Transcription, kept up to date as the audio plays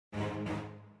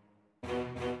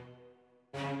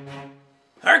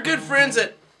Our good friends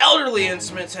at Elderly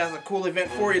Instruments has a cool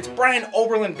event for you. It's Brian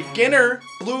Oberlin Beginner,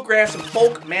 Bluegrass, and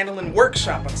Folk Mandolin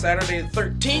Workshop on Saturday the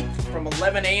 13th from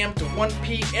 11 a.m. to 1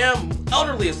 p.m.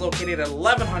 Elderly is located at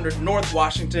 1100 North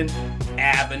Washington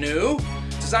Avenue.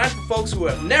 Designed for folks who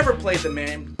have never played the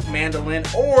mandolin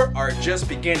or are just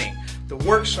beginning. The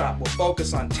workshop will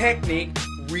focus on technique,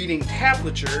 reading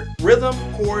tablature, rhythm,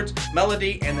 chords,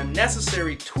 melody, and the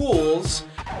necessary tools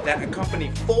that accompany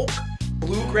folk,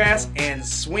 bluegrass, and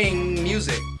swing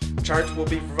music. Charts will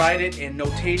be provided in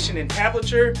notation and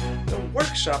tablature. The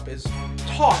workshop is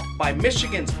taught by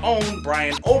Michigan's own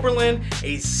Brian Oberlin,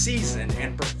 a seasoned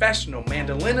and professional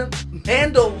mandolinist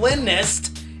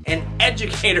and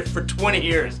educator for 20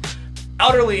 years.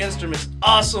 Elderly Instruments,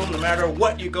 awesome no matter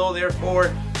what you go there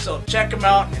for, so check them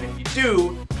out, and if you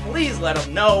do, please let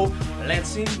them know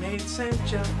Lansing Made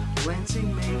sent ya,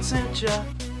 Lansing Made sent ya.